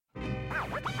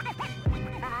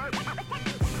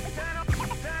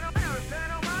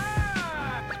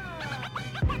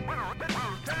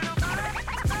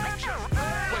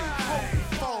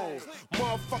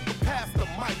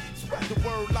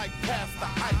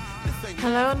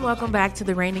Hello and welcome back to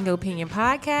the Reigning Opinion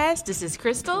Podcast. This is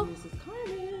Crystal. This is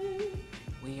Carmen.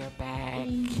 We are back.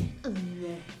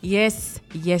 Yes.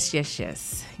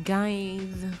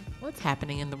 Guys, what's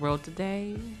happening in the world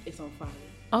today? It's on fire.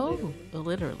 Oh,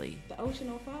 literally. The ocean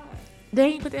on fire. They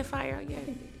ain't put that fire out yet?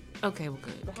 Okay, well,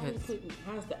 good. But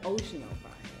how's the ocean on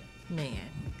fire? Man,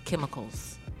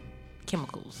 chemicals.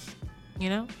 You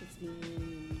know?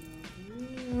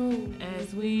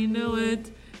 As we know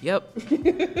it. Yep.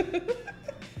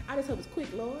 I just hope it's quick,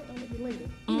 Lord. Don't let me linger.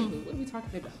 What are we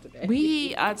talking about today?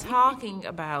 We are talking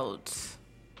about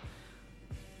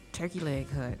Turkey Leg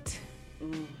Hut.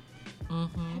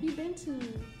 Have you been to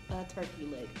a turkey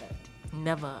leg hut?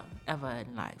 Never, ever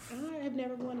in life. I have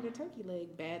never wanted a turkey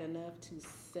leg bad enough to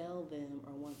sell them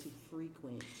or want to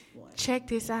frequent one. Check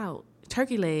this out.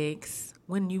 Turkey legs,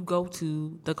 when you go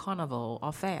to the carnival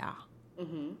or fair,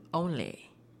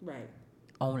 only. Right.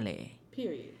 Only.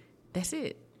 Period. That's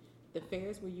it. The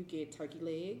fairs where you get turkey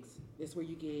legs, that's where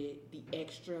you get the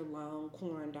extra long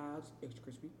corn dogs, extra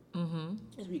crispy.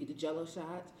 That's where you get the Jello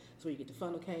shots. That's where you get the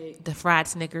funnel cake. The fried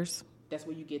Snickers. That's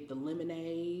where you get the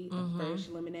lemonade, the fresh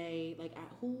lemonade. Like,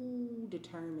 who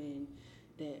determined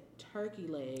that turkey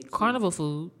legs... Carnival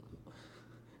food.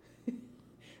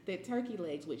 That turkey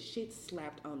legs with shit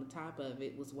slapped on the top of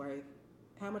it was worth...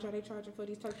 How much are they charging for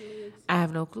these turkey legs? I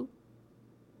have no clue.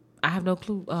 Should have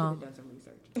done some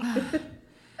research.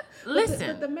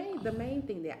 Listen. But the main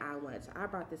thing that I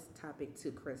brought this topic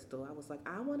to Crystal. I was like,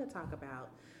 I want to talk about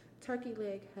Turkey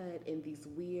Leg Hut and these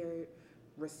weird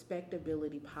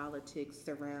respectability politics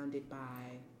surrounded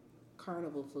by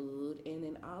carnival food, and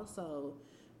then also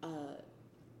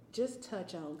just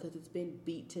touch on, because it's been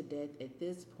beat to death at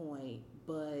this point,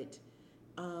 but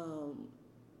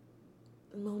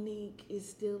Monique is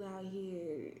still out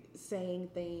here saying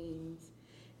things,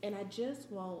 and I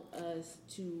just want us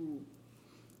to...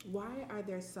 Why are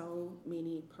there so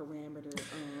many parameters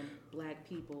on Black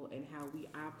people and how we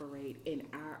operate in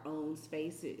our own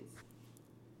spaces?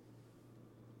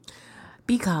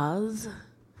 Because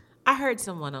I heard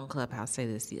someone on Clubhouse say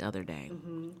this the other day.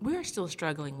 We're still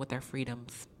struggling with our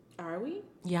freedoms. Are we?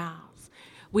 Yes.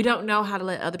 We don't know how to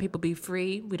let other people be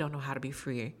free. We don't know how to be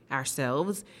free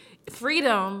ourselves.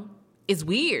 Freedom is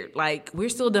weird. Like, we're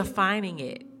still defining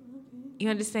it. You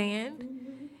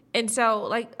understand? And so,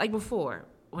 like before,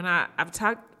 when I've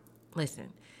talked,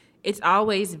 listen, it's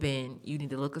always been you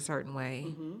need to look a certain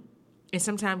way. And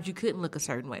sometimes you couldn't look a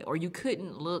certain way, or you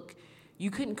couldn't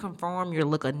conform your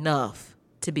look enough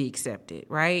to be accepted,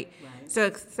 right?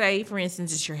 So say, for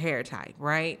instance, it's your hair type,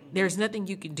 right? There's nothing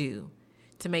you can do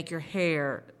to make your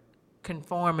hair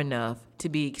conform enough to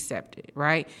be accepted,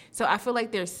 right? So I feel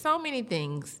like there's so many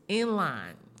things in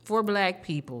line for Black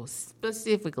people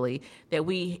specifically that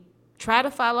we try to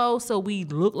follow so we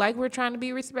look like we're trying to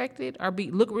be respected or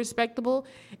look respectable,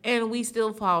 and we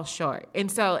still fall short.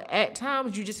 And so at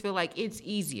times you just feel like it's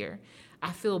easier.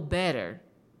 I feel better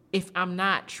if I'm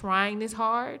not trying this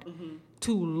hard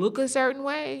to look a certain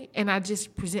way, and I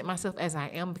just present myself as I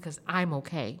am because I'm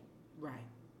okay.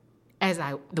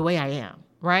 Right. The way I am,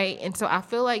 right? And so I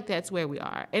feel like that's where we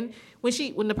are. And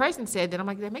when the person said that, I'm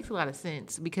like, that makes a lot of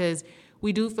sense, because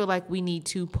we do feel like we need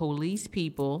to police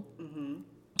people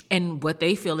and what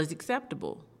they feel is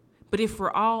acceptable. But if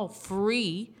we're all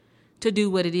free to do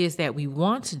what it is that we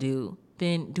want to do,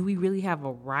 then do we really have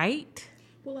a right?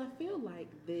 Well, I feel like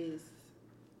this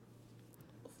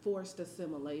forced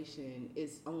assimilation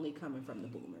is only coming from the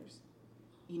boomers.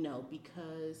 You know,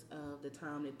 because of the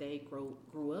time that they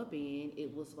grew up in,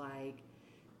 it was like,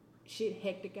 shit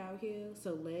hectic out here,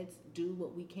 so let's do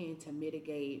what we can to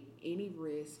mitigate any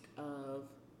risk of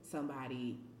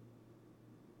somebody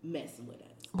messing with us.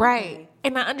 Right. Okay?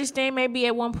 And I understand maybe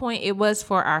at one point it was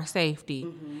for our safety,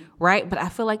 right? But I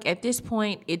feel like at this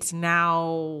point it's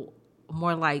now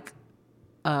more like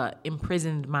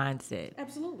imprisoned mindset.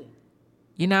 Absolutely.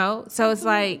 You know? So it's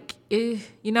like,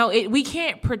 we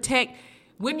can't protect...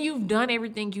 When you've done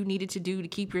everything you needed to do to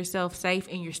keep yourself safe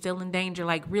and you're still in danger,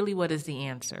 like, really, what is the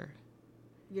answer?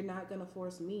 You're not going to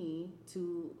force me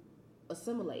to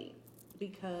assimilate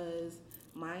because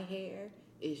my hair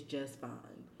is just fine.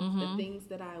 The things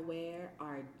that I wear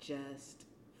are just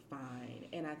fine.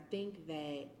 And I think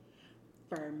that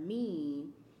for me,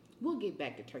 we'll get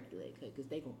back to Turkey Leg Hut because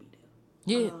they're going to be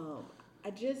there. Yeah.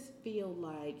 I just feel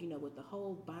like, with the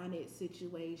whole bonnet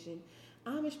situation,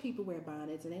 Amish people wear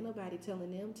bonnets and ain't nobody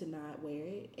telling them to not wear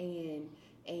it. And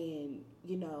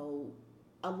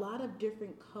a lot of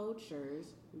different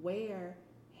cultures wear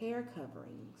hair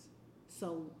coverings.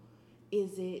 So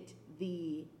is it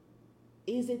the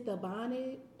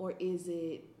bonnet or is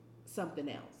it something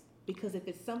else? Because if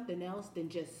it's something else, then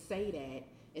just say that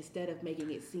instead of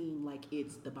making it seem like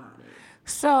it's the bonnet.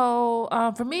 So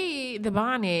for me, the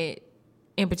bonnet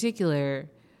in particular,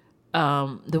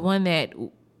 the one that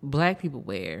Black people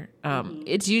wear,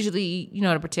 it's usually,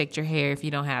 to protect your hair if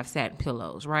you don't have satin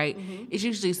pillows, right? It's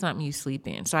usually something you sleep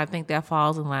in. So I think that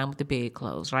falls in line with the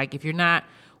bedclothes. Like if you're not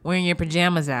wearing your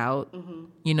pajamas out, and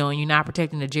you're not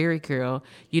protecting the jerry curl,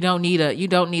 you don't need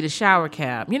a shower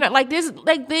cap. Like there's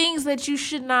like things that you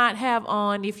should not have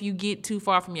on if you get too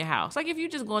far from your house. Like if you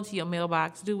just go into your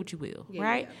mailbox, do what you will,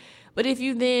 right? Yeah. But if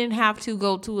you then have to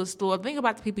go to a store, think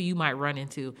about the people you might run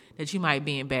into that you might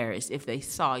be embarrassed if they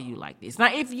saw you like this.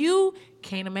 Now, if you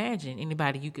can't imagine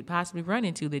anybody you could possibly run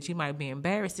into that you might be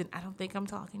embarrassed, then I don't think I'm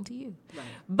talking to you. Right.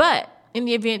 But in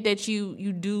the event that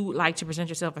you do like to present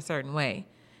yourself a certain way,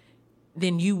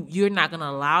 then you're not going to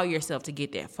allow yourself to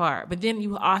get that far. But then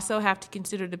you also have to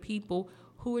consider the people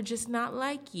who are just not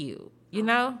like you,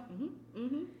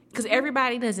 Because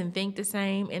everybody doesn't think the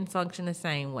same and function the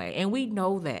same way. And we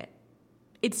know that.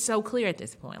 It's so clear at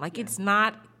this point. Like it's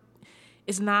not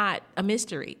a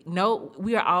mystery. No,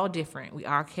 we are all different. We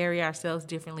all carry ourselves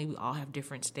differently. We all have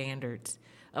different standards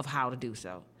of how to do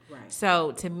so. Right.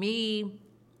 So to me,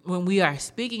 when we are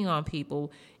speaking on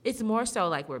people, it's more so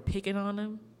like we're picking on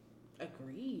them.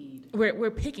 Agreed.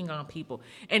 We're picking on people,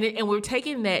 and we're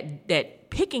taking that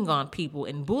picking on people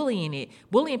and bullying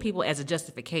people as a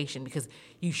justification because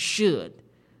you should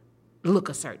look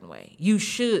a certain way. You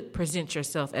should present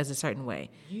yourself as a certain way.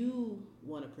 You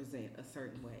want to present a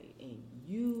certain way, and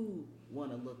you want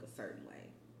to look a certain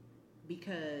way,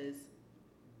 because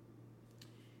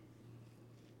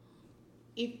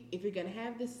if you're gonna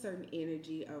have this certain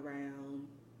energy around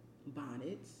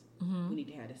bonnets. We need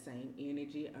to have the same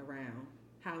energy around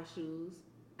house shoes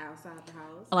outside the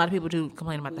house. A lot of people do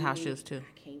complain about the house shoes too.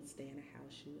 I can't stand a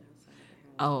house shoe outside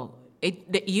the house. Oh,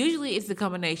 usually it's the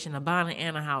combination of bonnet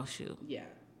and a house shoe. Yeah,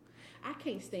 I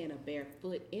can't stand a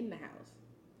barefoot in the house.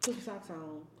 Put your socks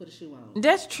on, put a shoe on.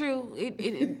 That's true. And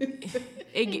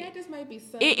that just might be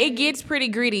something. It gets pretty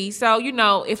gritty. So,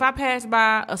 if I pass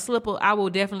by a slipper, I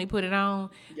will definitely put it on.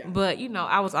 Yeah. But,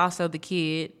 I was also the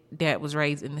kid that was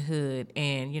raised in the hood.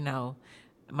 And,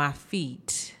 my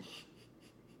feet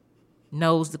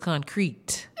knows the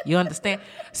concrete. You understand?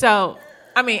 So,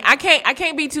 I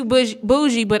can't be too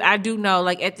bougie, but I do know,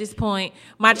 like, at this point,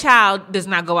 my child does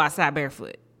not go outside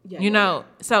barefoot. Yeah,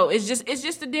 So it's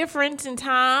just a difference in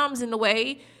times and the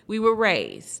way we were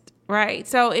raised, right?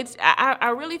 So I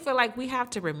really feel like we have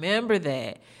to remember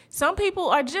that some people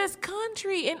are just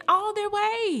country in all their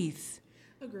ways.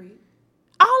 Agreed.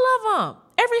 All of them,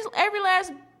 every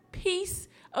last piece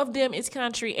of them is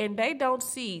country, and they don't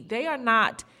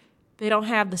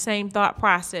have the same thought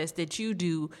process that you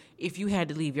do if you had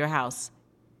to leave your house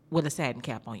with a satin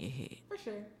cap on your head. For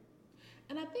sure,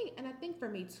 and I think for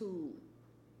me too.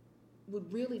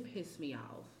 Would really piss me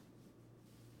off,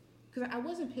 because I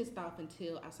wasn't pissed off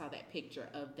until I saw that picture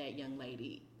of that young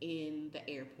lady in the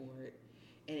airport,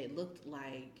 and it looked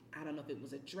like, I don't know if it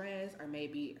was a dress or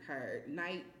maybe her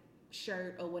night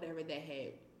shirt or whatever that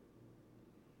had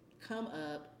come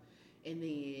up, and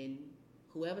then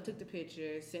whoever took the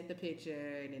picture sent the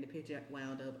picture, and then the picture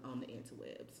wound up on the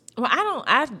interwebs. Well,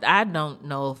 I don't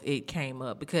know if it came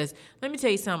up, because let me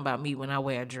tell you something about me when I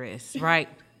wear a dress, right?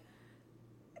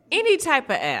 Any type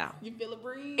of air. You feel a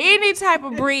breeze? Any type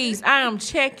of breeze, I am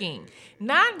checking.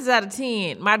 9 out of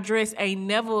 10, my dress ain't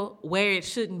never where it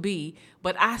shouldn't be,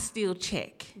 but I still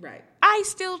check. Right. I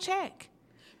still check.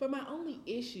 But my only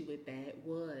issue with that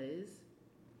was,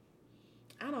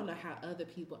 I don't know how other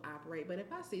people operate, but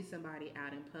if I see somebody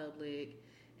out in public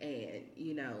and,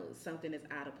 something is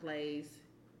out of place,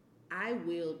 I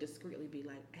will discreetly be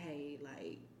like, hey,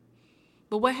 like.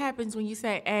 But what happens when you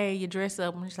say, hey, you dress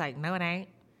up, and it's like, no, it ain't.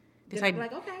 Okay.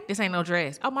 This ain't no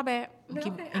dress. Oh, my bad.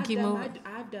 Keep moving.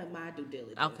 I've done my due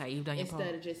diligence. Okay, you've done your part.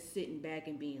 Instead of just sitting back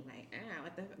and being like,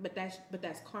 but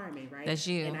that's Carmen, right? That's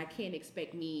you. And I can't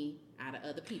expect me out of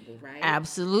other people, right?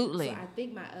 Absolutely. So I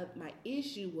think my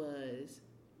issue was,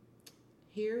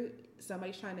 here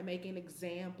somebody's trying to make an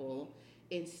example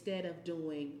instead of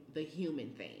doing the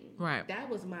human thing. Right. That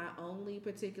was my only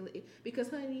particular, because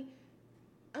honey,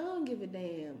 I don't give a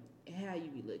damn how you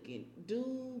be looking.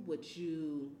 Do what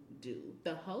you do.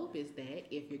 The hope is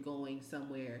that if you're going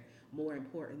somewhere more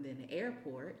important than the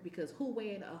airport, because who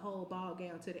wearing a whole ball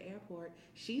gown to the airport?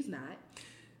 She's not.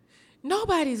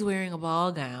 Nobody's wearing a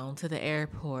ball gown to the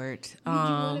airport. You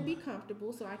want to be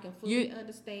comfortable, so I can fully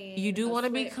understand. You do want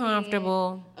to be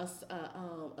comfortable. A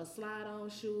slide-on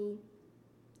shoe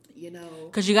You know,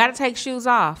 because you got to take shoes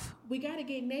off. we got to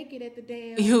get naked at the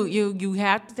damn. You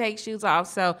have to take shoes off.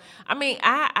 So I mean,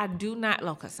 I do not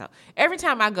look. So every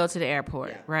time I go to the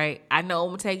airport, right, I know I'm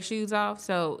gonna take shoes off.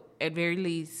 So at very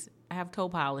least, I have toe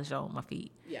polish on my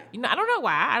feet. Yeah. You know, I don't know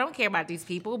why. I don't care about these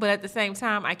people, but at the same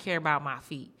time, I care about my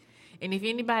feet. And if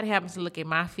anybody happens to look at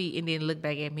my feet and then look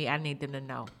back at me, I need them to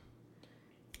know.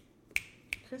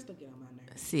 Crystal, get on my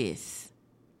nerves. Sis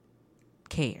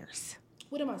cares.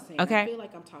 What am I saying? Okay. I feel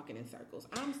like I'm talking in circles.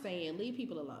 I'm saying leave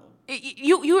people alone.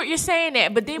 You're saying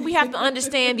that, but then we have to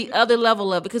understand the other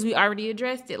level of it because we already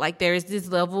addressed it. Like there is this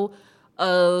level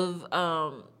of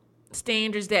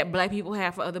standards that black people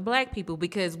have for other black people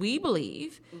because we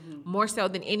believe more so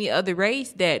than any other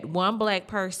race that one black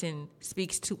person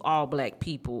speaks to all black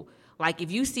people. Like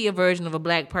if you see a version of a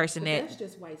black person but that's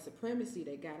just white supremacy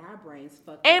that got our brains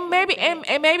fucked and up. maybe Like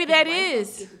and maybe that white is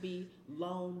folks get to be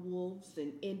lone wolves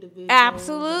and individuals.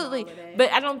 absolutely, and all of that.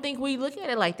 but I don't think we look at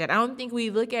it like that. I don't think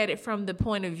we look at it from the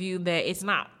point of view that it's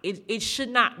not. It should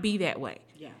not be that way.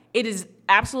 Yeah. It is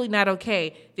absolutely not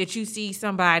okay that you see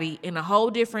somebody in a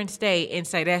whole different state and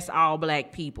say that's all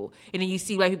black people. And then you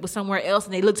see black people somewhere else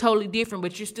and they look totally different,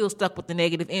 but you're still stuck with the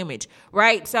negative image,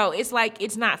 right? So it's like,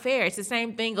 it's not fair. It's the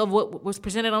same thing of what was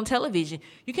presented on television.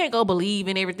 You can't go believe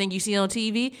in everything you see on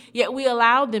TV, yet we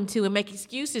allowed them to and make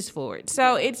excuses for it.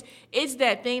 So it's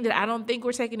that thing that I don't think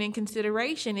we're taking in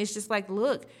consideration. It's just like,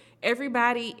 look,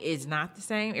 everybody is not the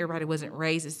same. Everybody wasn't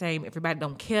raised the same. Everybody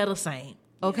don't care the same.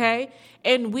 Okay?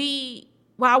 And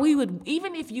while we would,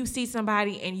 even if you see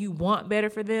somebody and you want better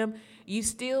for them, it's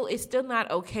still not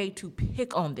okay to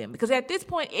pick on them. Because at this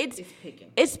point, it's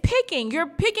picking. It's picking. You're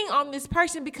picking on this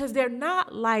person because they're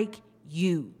not like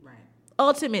you. Right.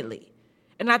 Ultimately.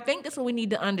 And I think that's what we need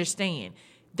to understand.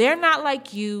 They're not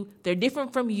like you. They're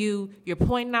different from you. You're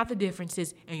pointing out the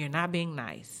differences and you're not being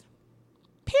nice.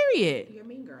 Period. You're a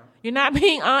mean girl. You're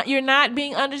not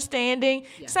being understanding.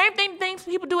 Yeah. Same things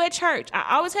people do at church.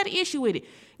 I always had an issue with it.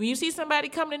 When you see somebody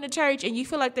coming into church and you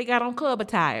feel like they got on club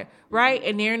attire, right?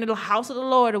 And they're in the house of the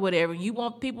Lord or whatever, and you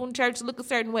want people in church to look a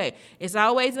certain way. It's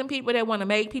always them people that want to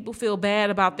make people feel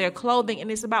bad about their clothing. And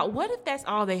it's about, what if that's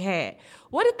all they had?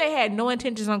 What if they had no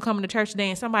intentions on coming to church today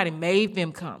and somebody made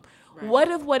them come? Right.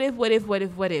 What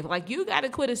if? Like, you got to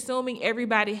quit assuming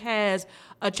everybody has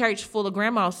a closet full of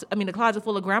grandma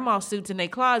suits in their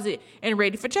closet and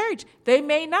ready for church. They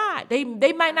may not. They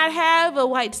might not have a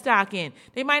white stocking.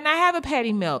 They might not have a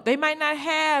patty melt. They might not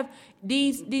have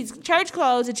these church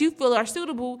clothes that you feel are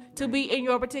suitable to be in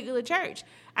your particular church.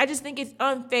 I just think it's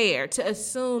unfair to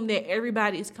assume that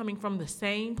everybody is coming from the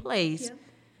same place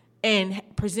and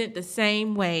present the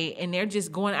same way, and they're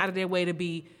just going out of their way to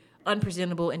be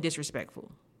unpresentable and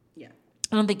disrespectful. Yeah.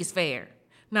 I don't think it's fair.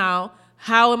 Now,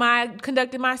 how am I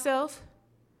conducting myself?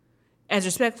 As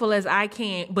respectful as I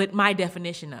can, but my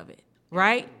definition of it,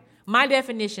 right? My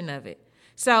definition of it.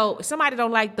 So somebody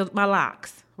don't like my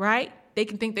locks, right? They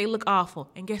can think they look awful.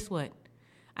 And guess what?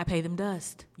 I pay them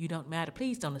dust. You don't matter.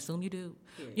 Please don't assume you do.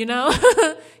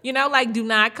 Yeah. You know, like, do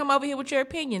not come over here with your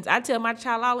opinions. I tell my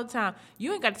child all the time,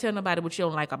 you ain't got to tell nobody what you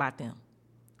don't like about them.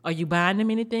 Are you buying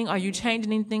them anything? Are you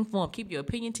changing anything for them? Keep your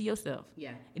opinion to yourself.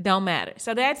 Yeah. It don't matter.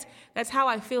 So that's how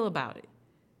I feel about it.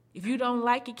 If you don't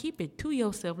like it, keep it to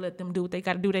yourself. Let them do what they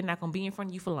got to do. They're not going to be in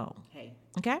front of you for long. Hey.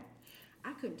 Okay?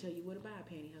 I couldn't tell you where to buy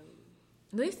pantyhose.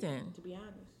 Listen. To be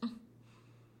honest.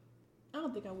 I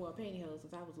don't think I wore pantyhose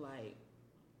since I was like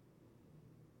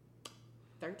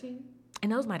 13.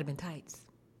 And those might have been tights.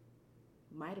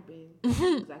 Might have been.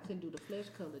 Because I couldn't do the flesh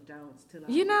color Jones till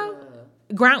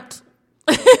I ground.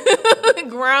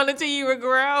 Ground until you were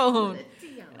grown.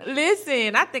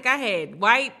 Listen, I think I had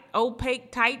white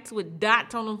opaque tights with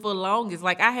dots on them for the longest.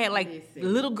 Like, I had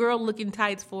little girl looking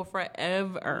tights for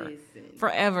forever.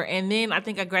 Forever. And then I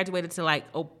think I graduated to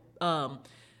the off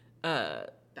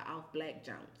black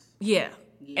Jones. Yeah.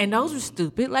 And those were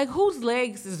stupid. Like, whose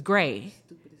legs is gray?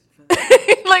 Stupid as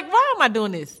fuck. Like, why am I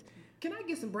doing this? Can I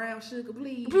get some brown sugar,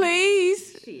 please?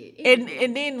 Please. Shit.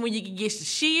 And then when you can get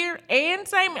sheer and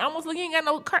same, almost like you ain't got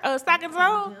no stockings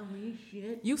on,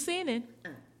 you sinning.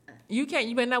 You can't.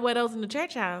 You better not wear those in the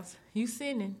church house. You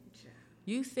sinning.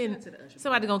 You sinning.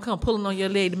 Somebody gonna come pulling on your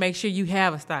leg to make sure you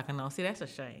have a stocking on. See, that's a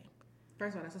shame.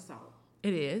 First of all, that's assault.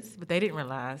 It is, but they didn't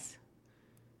realize.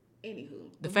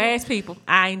 Anywho, the fast people.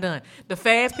 I ain't done. The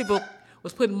fast people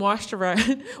was putting lotion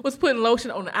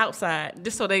on the outside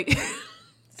just so they.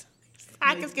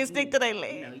 Stockings can stick to their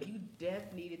leg. No, you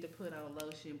definitely needed to put on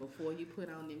lotion before you put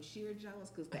on them sheer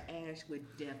joints because the ash would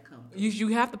come through. You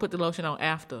have to put the lotion on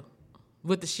after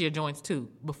with the sheer joints too.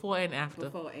 Before and after.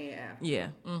 Before and after. Yeah.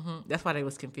 Mm-hmm. That's why they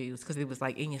was confused because it was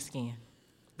like in your skin.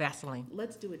 Vaseline.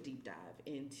 Let's do a deep dive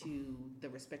into the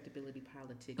respectability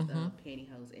politics of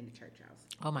pantyhose in the church house.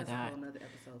 Oh my That's God. a whole nother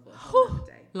episode for a whole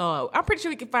nother day. Lord, I'm pretty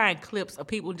sure we can find clips of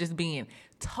people just being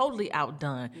totally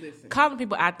outdone, Listen. calling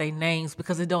people out their names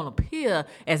because it don't appear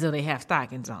as though they have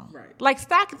stockings on. Right. Like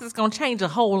stockings is gonna change a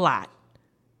whole lot.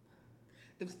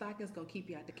 Them stockings gonna keep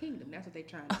you out the kingdom. That's what they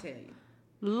trying to tell you.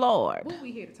 Lord. What are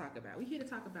we here to talk about? We're here to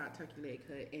talk about Turkey Leg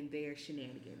Hut and their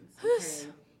shenanigans. Okay.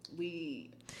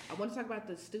 I want to talk about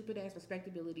the stupid ass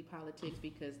respectability politics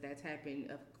because that's happened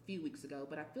a few weeks ago,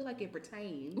 but I feel like it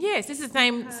pertains. Yes, it's the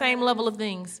same level of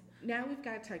things. Now we've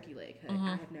got Turkey Leg Hut.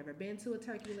 I have never been to a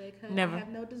Turkey Leg Hut. Never. I have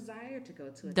no desire to go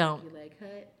to a Don't. Turkey Leg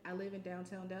Hut. I live in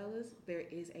downtown Dallas. There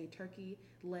is a Turkey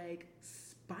Leg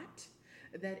spot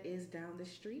that is down the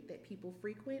street that people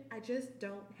frequent. I just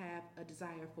don't have a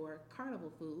desire for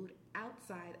carnival food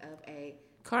outside of a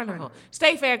carnival.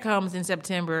 State Fair comes in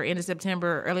September, end of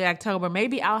September, early October.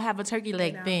 Maybe I'll have a turkey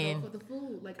leg and then. I'll go for the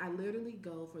food. Like, I literally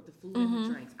go for the food and the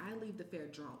drinks. I leave the fair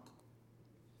drunk.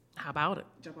 How about it?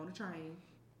 Jump on a train,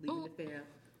 leaving the fair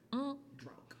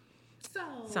drunk. So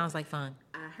Sounds like fun.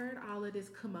 I heard all of this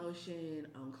commotion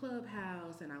on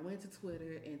Clubhouse, and I went to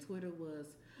Twitter, and Twitter was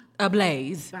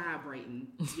Ablaze. vibrating,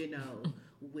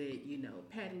 with,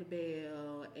 Patti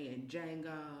LaBelle and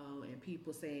Django and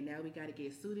people saying now we got to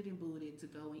get suited and booted to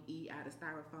go and eat out of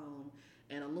styrofoam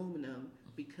and aluminum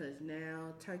because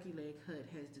now Turkey Leg Hut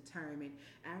has determined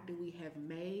after we have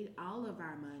made all of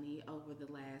our money over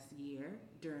the last year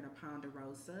during a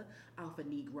Ponderosa off of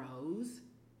Negroes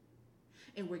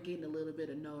and we're getting a little bit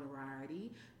of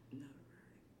notoriety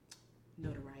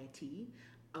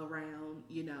around,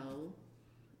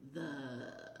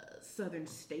 the southern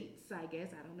states, I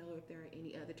guess. I don't know if there are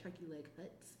any other Turkey Leg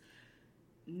Huts.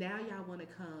 Now y'all want to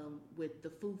come with the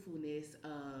foo-foo-ness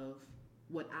of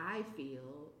what I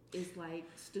feel is like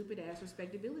stupid-ass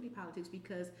respectability politics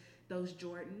because those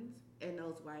Jordans and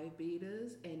those white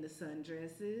beaters and the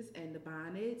sundresses and the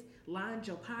bonnets lined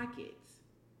your pockets.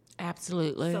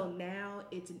 Absolutely. So now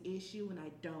it's an issue and I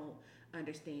don't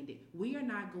understand it. We are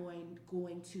not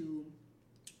going to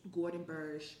Gordon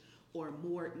Bursch or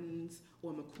Morton's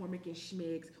or McCormick and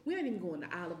Schmick's. We're not even going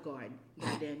to Olive Garden,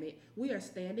 goddammit. We are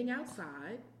standing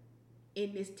outside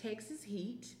in this Texas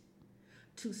heat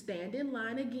to stand in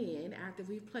line again after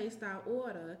we've placed our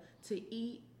order to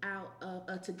eat out of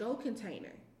a to-go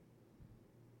container.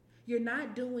 You're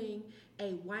not doing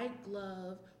a white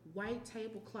glove, white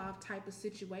tablecloth type of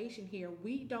situation here.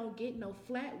 We don't get no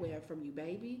flatware from you,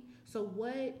 baby. So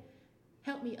what?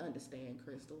 Help me understand,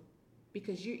 Crystal.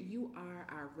 Because you are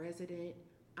our resident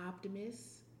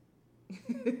optimist.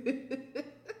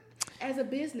 As a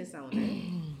business owner,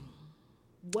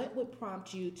 what would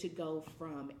prompt you to go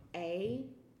from A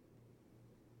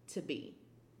to B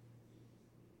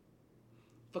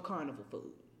for carnival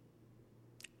food?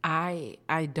 I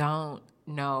don't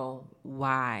know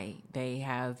why they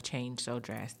have changed so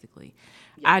drastically.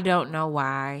 Yeah. I don't know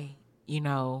why,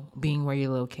 being where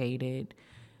you're located,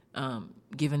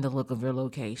 given the look of your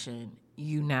location,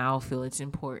 you now feel it's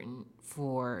important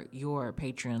for your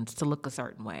patrons to look a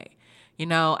certain way.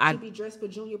 To be dressed for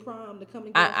junior prom to come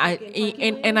and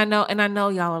get and I know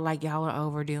y'all are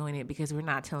overdoing it because we're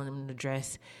not telling them to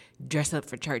dress up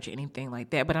for church or anything like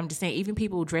that. But I'm just saying, even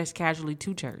people who dress casually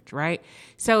to church, right?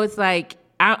 So it's like,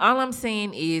 all I'm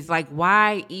saying is, like,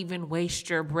 why even waste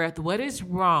your breath? What is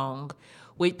wrong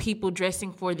with people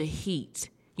dressing for the heat?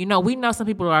 We know some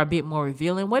people are a bit more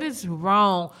revealing. What is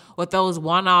wrong with those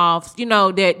one-offs,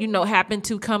 that, happen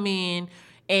to come in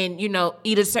and,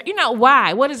 eat a certain,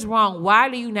 why? What is wrong? Why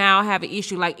do you now have an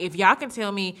issue? Like, if y'all can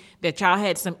tell me that y'all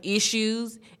had some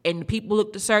issues and people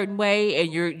looked a certain way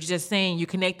and you're just saying you're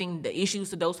connecting the issues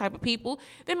to those type of people,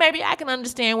 then maybe I can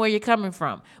understand where you're coming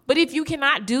from. But if you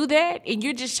cannot do that and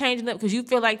you're just changing up because you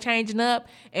feel like changing up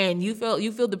and you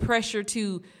feel the pressure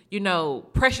to,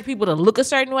 pressure people to look a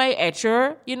certain way at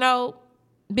your,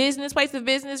 business, place of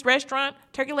business, restaurant,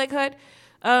 Turkey Leg Hut,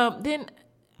 then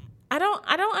I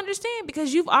don't understand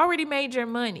because you've already made your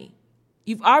money.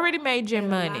 You've already made your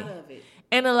money. A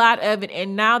lot of it.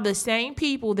 And now the same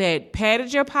people that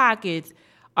padded your pockets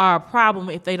are a problem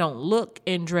if they don't look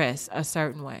and dress a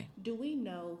certain way. Do we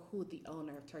know who the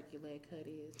owner of Turkey Leg Hut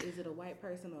is? Is it a white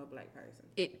person or a black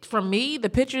person? For me, the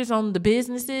pictures on the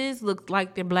businesses look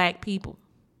like they're black people.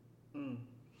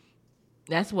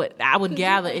 That's what I would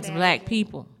gather. It's black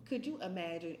people. Could you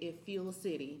imagine if Fuel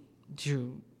City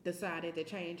decided to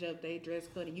change up their dress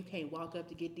code and you can't walk up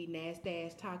to get these nasty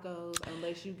ass tacos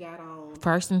unless you got on?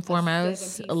 First and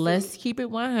foremost, let's keep it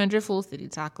 100. Full City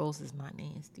tacos is not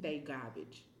nasty. They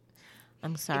garbage.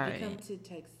 I'm sorry. If you come to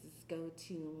Texas, go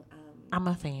to I'm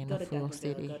a fan go of to Fuel Duncanville,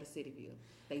 City. go to Cityview.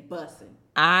 They bussin'.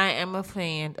 I am a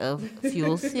fan of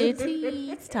Fuel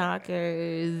City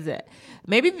talkers.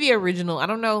 Maybe the original. I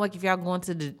don't know, like if y'all going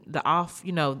to the off,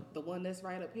 The one that's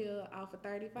right up here off of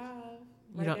 35.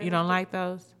 you don't like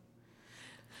those?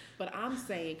 But I'm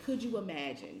saying, could you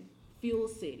imagine Fuel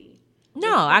City?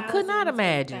 No, I could not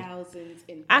imagine.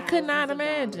 I could not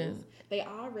imagine. Dollars. They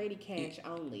already cash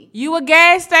only. You a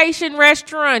gas station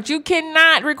restaurant. You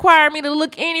cannot require me to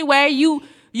look anyway. You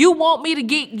want me to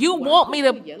get, you want me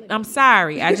to, I'm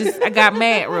sorry. I got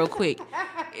mad real quick.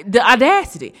 The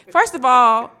audacity. First of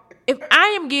all, if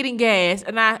I am getting gas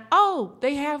and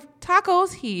they have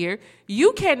tacos here,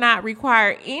 you cannot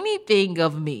require anything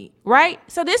of me, right?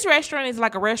 So this restaurant is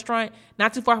like a restaurant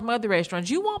not too far from other restaurants.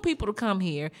 You want people to come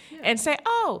here and say,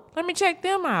 let me check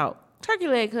them out. Turkey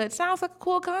leg hut sounds like a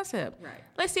cool concept. Right.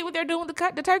 Let's see what they're doing with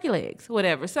the turkey legs,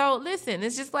 whatever. So listen,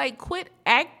 it's just like quit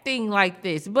acting like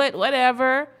this, but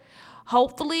whatever.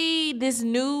 Hopefully this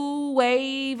new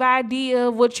wave idea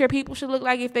of what your people should look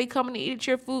like if they come and eat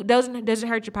your food doesn't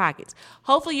hurt your pockets.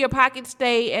 Hopefully your pockets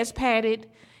stay as padded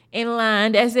and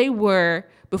lined as they were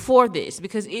before this.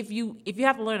 Because if you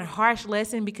have to learn a harsh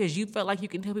lesson because you felt like you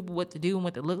can tell people what to do and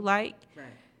what to look like, right,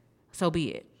 so be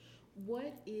it.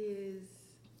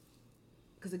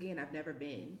 Because again, I've never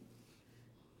been.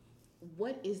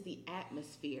 What is the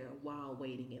atmosphere while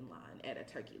waiting in line at a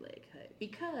turkey leg hut?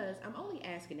 Because I'm only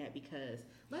asking that because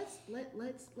let's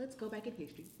go back in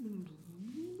history.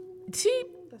 Cheap.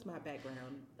 That's my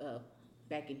background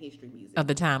back in history music. Of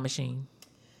the time machine.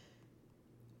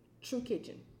 True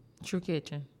Kitchen.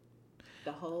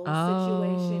 The whole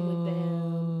situation with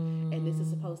them, and this is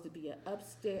supposed to be an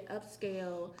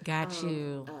upscale. Got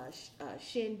you.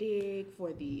 Shindig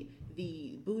for the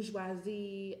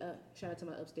bourgeoisie. Shout out to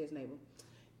my upstairs neighbor.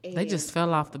 And they just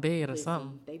fell off the bed or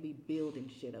something. They be building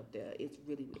shit up there. It's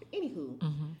really weird. Anywho,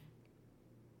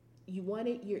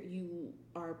 you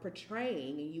are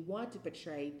portraying and you want to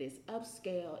portray this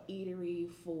upscale eatery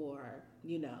for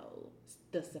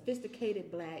the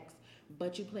sophisticated blacks,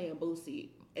 but you playing Boosie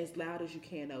as loud as you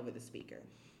can over the speaker,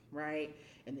 right?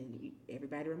 And then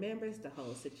everybody remembers the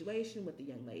whole situation with the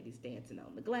young ladies dancing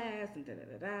on the glass and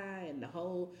and the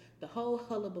whole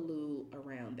hullabaloo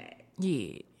around that.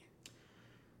 Yeah.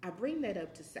 I bring that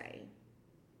up to say,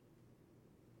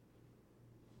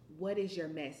 what is your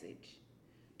message?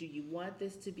 Do you want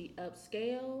this to be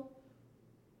upscale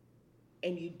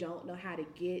and you don't know how to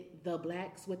get the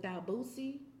blacks without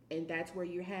Boosie? And that's where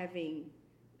you're having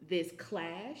this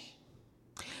clash?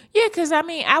 Yeah, because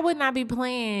I would not be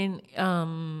playing.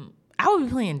 I would be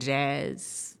playing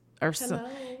jazz or some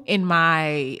in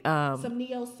my some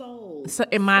neo soul. So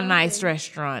in my nice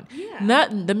restaurant. Yeah.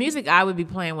 The music I would be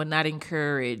playing would not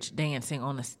encourage dancing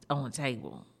on the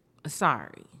table.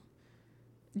 Sorry,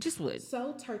 just would.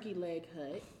 So Turkey Leg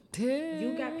Hut,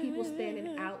 you got people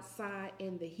standing outside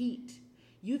in the heat.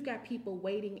 You've got people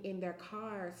waiting in their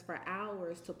cars for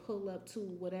hours to pull up to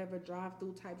whatever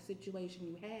drive-through type situation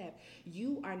you have.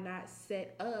 You are not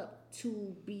set up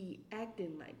to be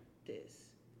acting like this.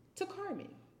 To Carmen.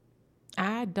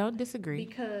 I don't disagree.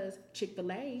 Because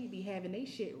Chick-fil-A be having their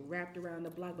shit wrapped around the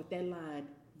block with that line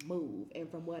move. And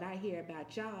from what I hear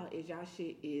about y'all is y'all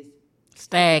shit is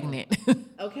stagnant.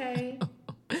 Okay?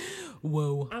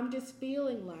 Whoa. I'm just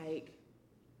feeling like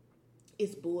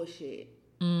it's bullshit.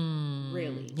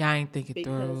 Really. Y'all ain't thinking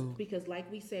through. Because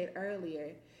like we said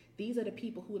earlier, these are the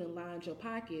people who done lined your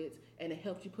pockets and it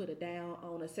helped you put it down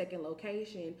on a second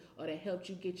location, or they helped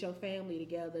you get your family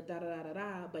together,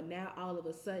 da-da-da-da-da. But now all of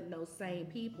a sudden those same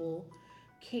people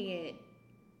can't.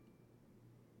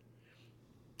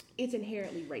 It's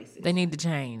inherently racist. They need to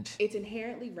change. It's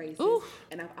inherently racist. Oof.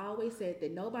 And I've always said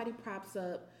that nobody props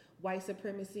up white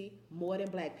supremacy more than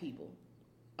black people.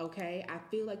 Okay, I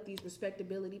feel like these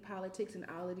respectability politics and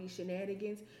all of these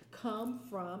shenanigans come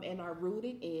from and are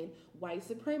rooted in white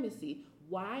supremacy.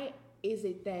 Why is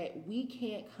it that we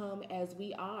can't come as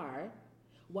we are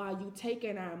while you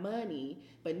taking our money,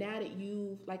 but now that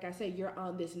you, like I said, you're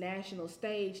on this national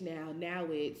stage now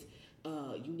it's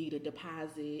you need a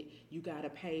deposit, you gotta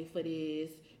pay for this,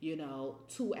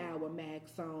 2-hour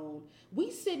max on.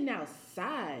 We sitting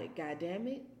outside,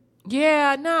 goddammit.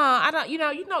 Yeah, no, I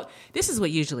don't, this is what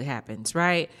usually happens,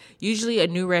 right? Usually a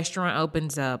new restaurant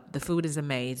opens up, the food is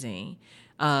amazing.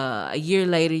 A year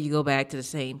later, you go back to the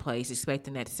same place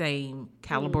expecting that same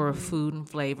caliber of food and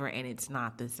flavor, and it's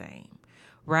not the same,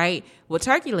 right? What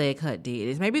Turkey Leg Hut did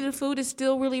is maybe the food is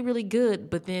still really, really good,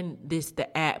 but then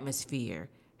the atmosphere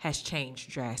has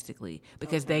changed drastically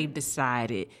because they've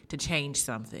decided to change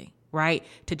something. right?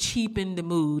 To cheapen the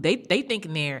mood. They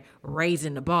thinking they're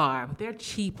raising the bar, but they're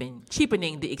cheapening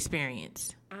the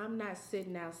experience. I'm not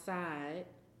sitting outside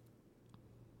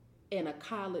in a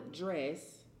collared dress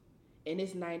and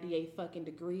it's 98 fucking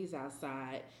degrees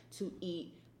outside to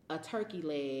eat a turkey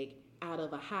leg out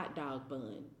of a hot dog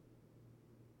bun.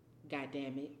 God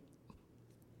damn it.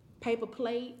 Paper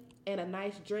plate and a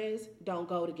nice dress don't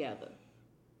go together.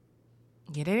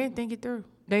 Yeah, they didn't think it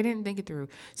through.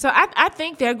 So I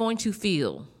think they're going to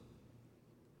feel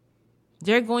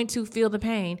the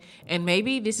pain, and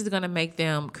maybe this is going to make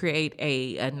them create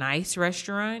a nice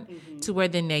restaurant to where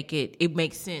then it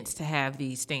makes sense to have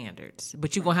these standards.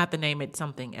 But you're going to have to name it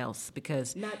something else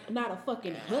because... Not a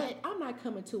fucking hut. I'm not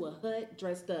coming to a hut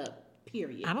dressed up,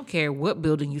 period. I don't care what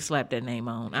building you slap that name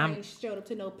on. I ain't showed up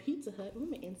to no Pizza Hut.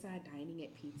 Remember inside dining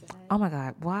at Pizza Hut? Oh my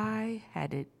God, why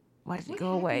did it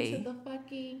go away? To the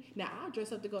fucking... Now, I'll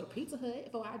dress up to go to Pizza Hut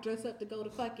if I dress up to go to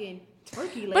fucking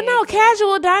Turkey Leg. But no,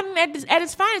 casual dining at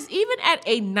its finest. Even at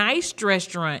a nice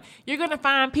restaurant, you're going to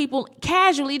find people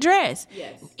casually dressed.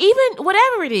 Yes. Even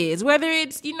whatever it is, whether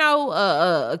it's,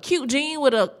 a cute jean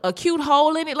with a cute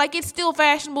hole in it, like it's still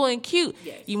fashionable and cute.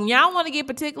 Yes. When y'all want to get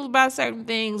particular about certain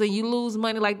things and you lose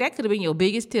money, like that could have been your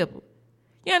biggest tipple.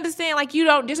 You understand? Like you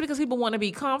don't, just because people want to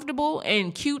be comfortable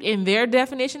and cute in their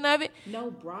definition of it. No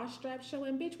bra strap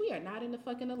showing, bitch. We are not in the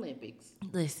fucking Olympics.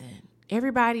 Listen,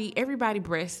 everybody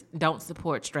breasts don't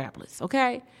support strapless,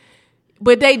 okay?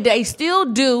 But they still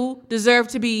do deserve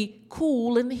to be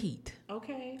cool in the heat.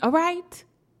 Okay. All right?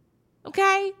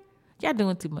 Okay? Y'all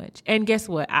doing too much. And guess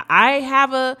what?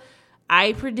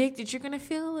 I predict that you're going to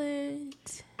feel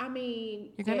it. I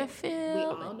mean, you're going to feel we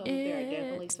all know that there are it.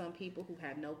 definitely some people who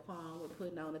have no qualm with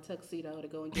putting on a tuxedo to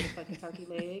go and get a fucking turkey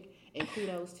leg. And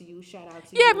kudos to you. Shout out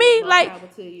to you. Yeah, me,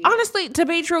 like, to you. Honestly, to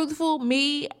be truthful,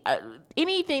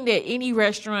 anything that any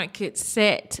restaurant could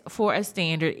set for a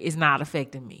standard is not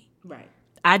affecting me. Right.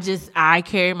 I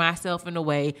carry myself in a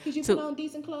way. Because you put on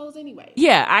decent clothes anyway.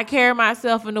 Yeah, I carry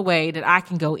myself in a way that I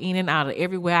can go in and out of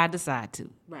everywhere I decide to.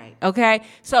 Right. Okay?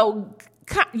 So,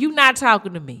 you not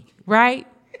talking to me, right?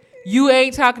 You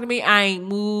ain't talking to me. I ain't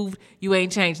moved. You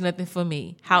ain't changed nothing for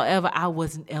me. However, I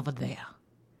wasn't ever there.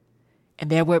 And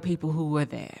there were people who were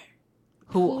there.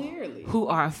 Who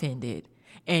are offended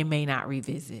and may not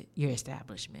revisit your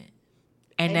establishment.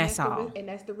 And that's all. And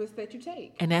that's the risk that you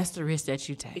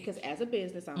take. Because as a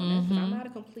business owner, because I'm not a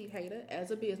complete hater,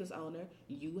 as a business owner,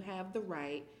 you have the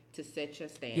right to set your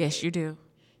standards. Yes, you do.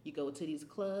 You go to these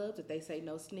clubs, if they say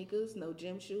no sneakers, no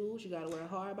gym shoes, you got to wear a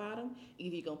hard bottom.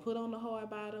 Either you're going to put on the hard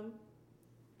bottom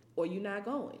or you're not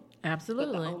going.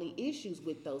 Absolutely. But the only issues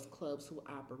with those clubs who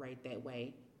operate that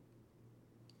way,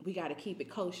 we got to keep it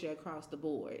kosher across the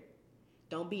board.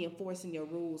 Don't be enforcing your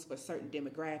rules for certain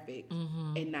demographics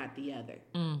and not the other.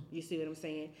 You see what I'm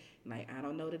saying? Like, I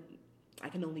don't know I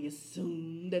can only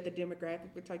assume that the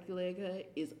demographic for Turkey Leg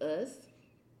Hut is us.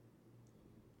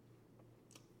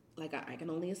 Like, I can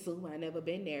only assume. I've never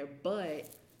been there. But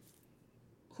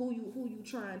who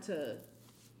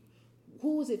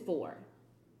is it for?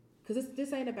 Because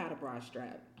this ain't about a bra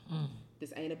strap.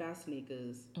 This ain't about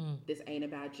sneakers. This ain't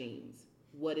about jeans.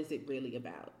 What is it really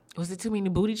about? Was it too many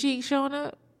booty cheeks showing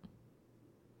up?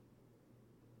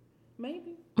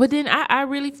 Maybe. But then I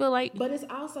really feel like... But it's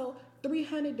also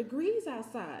 300 degrees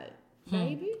outside,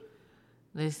 baby.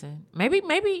 Listen,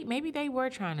 maybe they were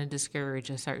trying to discourage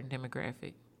a certain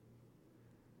demographic.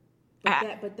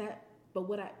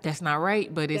 That's not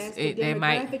right, but that's the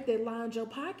demographic that lined your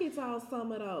pockets all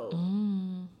summer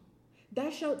though.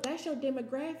 That's your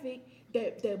demographic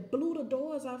that blew the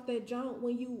doors off that joint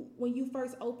when you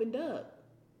first opened up.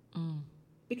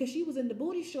 Because she was in the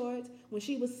booty shorts when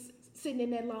she was sitting in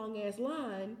that long ass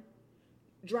line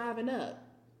driving up.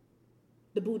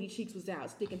 The booty cheeks was out,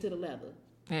 sticking to the leather.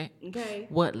 Okay.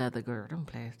 What leather, girl? Them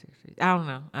plastic shit. I don't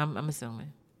know. I'm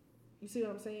assuming. You see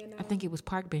what I'm saying now? I think it was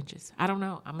park benches. I don't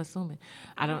know. I'm assuming.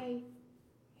 I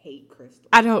hate crystal.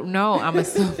 I don't know. I'm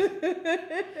assuming.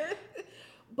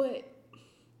 But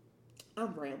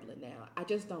I'm rambling now. I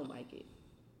just don't like it.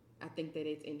 I think that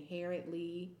it's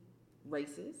inherently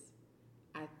racist.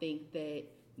 I think that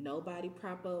nobody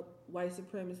prop up white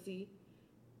supremacy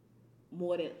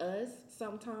more than us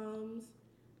sometimes.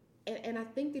 And I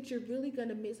think that you're really going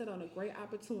to miss out on a great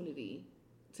opportunity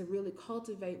to really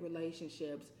cultivate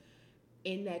relationships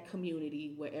in that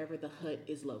community wherever the hut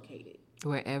is located.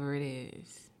 Wherever it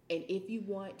is. And if you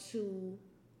want to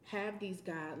have these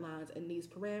guidelines and these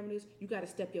parameters, you got to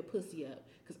step your pussy up.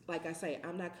 Because like I say,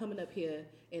 I'm not coming up here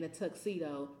in a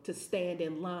tuxedo to stand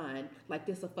in line like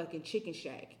this a fucking chicken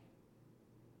shack.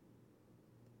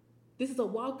 This is a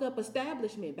walk-up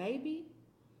establishment, baby.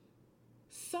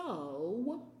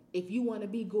 So, if you want to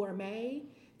be gourmet,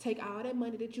 take all that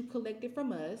money that you collected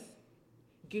from us,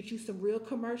 get you some real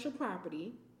commercial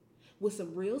property with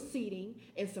some real seating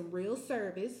and some real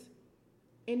service,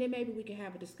 and then maybe we can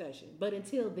have a discussion. But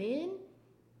until then,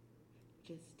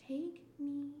 just take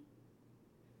me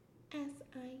as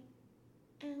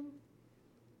I am.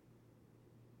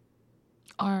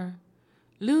 Or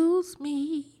lose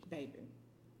me, Baby.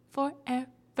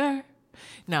 forever.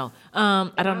 No,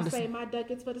 I don't I'll save my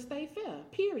ducats for the state fair.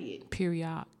 Period.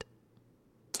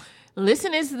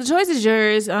 Listen, the choice is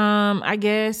yours. I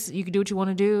guess you can do what you want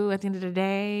to do at the end of the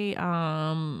day.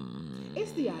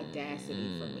 It's the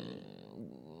audacity for me.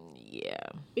 Yeah.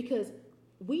 Because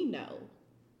we know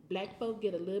black folk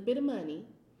get a little bit of money,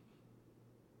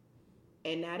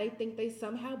 and now they think they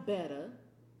somehow better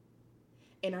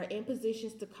and are in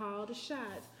positions to call the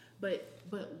shots. But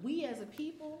we as a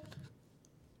people,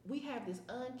 we have this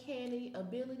uncanny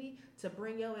ability to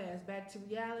bring your ass back to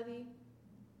reality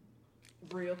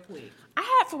real quick.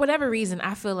 For whatever reason,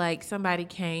 I feel like somebody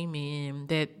came in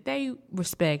that they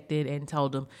respected and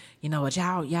told them, you know what,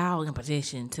 y'all in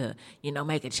position to,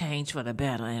 make a change for the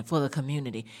better and for the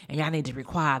community. And y'all need to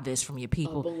require this from your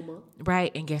people. A boomer.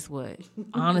 Right? And guess what?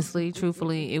 Honestly,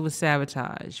 truthfully, it was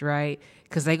sabotage, right?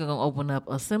 Because they're going to open up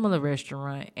a similar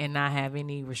restaurant and not have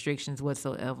any restrictions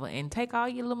whatsoever and take all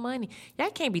your little money. Y'all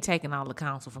can't be taking all the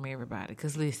counsel from everybody.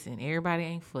 Because listen, everybody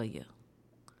ain't for you.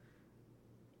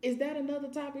 Is that another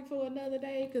topic for another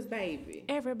day? Because, baby,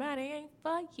 everybody ain't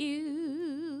for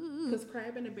you. Because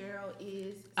crab in a barrel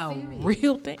is a serious,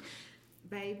 real thing.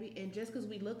 Baby, and just because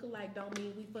we look alike don't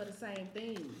mean we for the same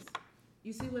things.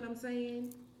 You see what I'm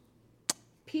saying?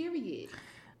 Period.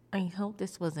 I hope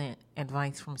this wasn't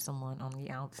advice from someone on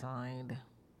the outside.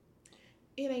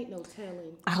 It ain't no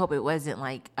telling. I hope it wasn't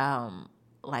like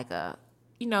like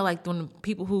when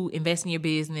people who invest in your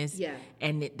business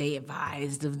and they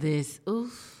advised of this,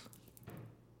 oof,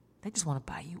 they just want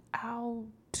to buy you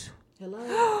out. Hello?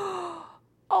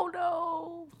 Oh,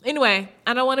 no. Anyway,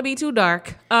 I don't want to be too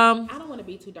dark. I don't want to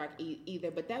be too dark either,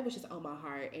 but that was just on my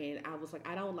heart, and I was like,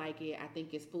 I don't like it. I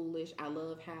think it's foolish. I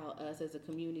love how us as a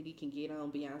community can get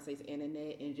on Beyonce's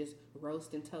internet and just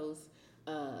roast and toast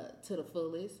to the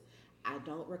fullest. I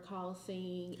don't recall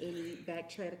seeing any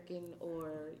backtracking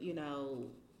or,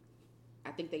 I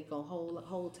think they gonna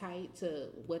hold tight to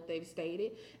what they've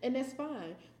stated, and that's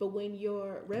fine. But when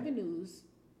your revenues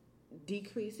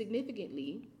decrease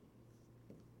significantly,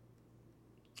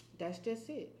 that's just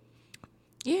it.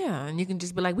 Yeah, and you can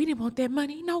just be like, we didn't want that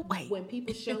money. No way. When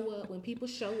people show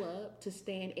up to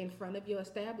stand in front of your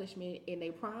establishment in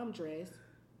a prom dress,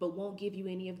 but won't give you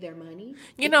any of their money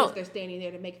because they're standing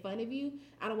there to make fun of you,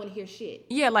 I don't want to hear shit.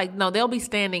 Yeah, they'll be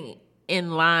standing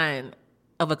in line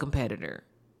of a competitor.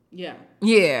 Yeah.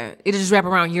 Yeah, it'll just wrap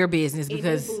around your business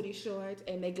because in their booty shorts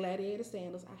and they gladiator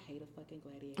sandals. I hate a fucking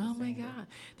gladiator. Oh my God,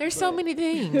 there's so many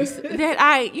things that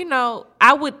I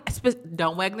would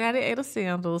don't wear gladiator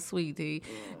sandals, sweetie.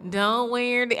 Don't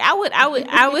wear.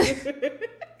 I would.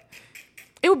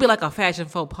 It would be like a fashion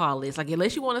faux pas list. Like,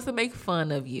 unless you want us to make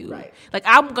fun of you. Right. Like,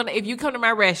 if you come to my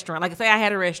restaurant, like, say I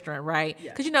had a restaurant, right?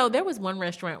 Because, there was one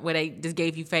restaurant where they just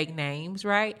gave you fake names,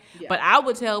 right? Yeah. But I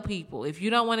would tell people, if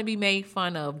you don't want to be made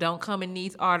fun of, don't come in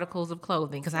these articles of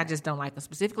clothing, because I just don't like them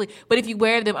specifically. But if you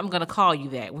wear them, I'm going to call you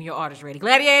that when your order's ready.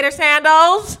 Gladiator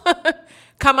sandals,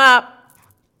 come up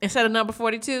instead of number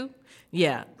 42.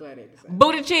 Yeah. Gladiator sandals.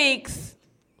 Booty cheeks.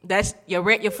 That's your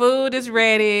food is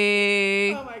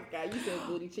ready. Oh my God, you said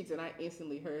booty cheeks, and I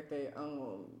instantly heard that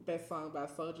song by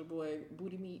Soulja Boy,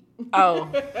 Booty Meat. Oh.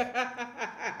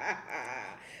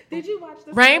 Did you watch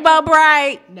the Rainbow song?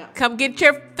 Bright? No. Come get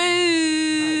your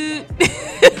food.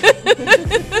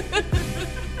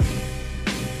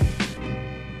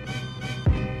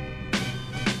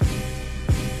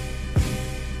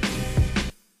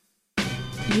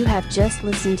 You have just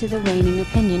listened to the Reigning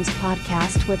Opinions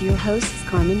podcast with your hosts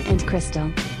Carmen and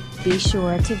Crystal. Be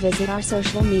sure to visit our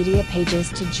social media pages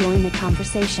to join the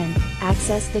conversation,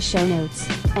 access the show notes,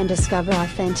 and discover our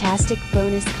fantastic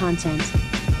bonus content.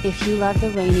 If you love the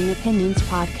Reigning Opinions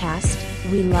podcast,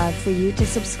 we love for you to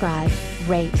subscribe,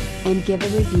 rate, and give a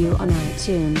review on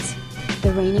iTunes.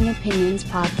 The Reigning Opinions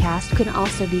podcast can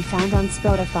also be found on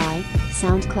Spotify,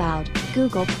 SoundCloud,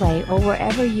 Google Play, or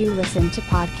wherever you listen to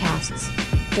podcasts.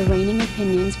 The Reigning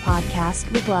Opinions podcast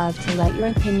would love to let your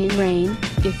opinion reign.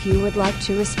 If you would like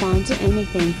to respond to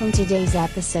anything from today's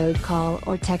episode, call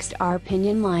or text our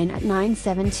opinion line at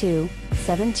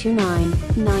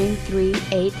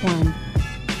 972-729-9381.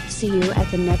 See you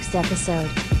at the next episode.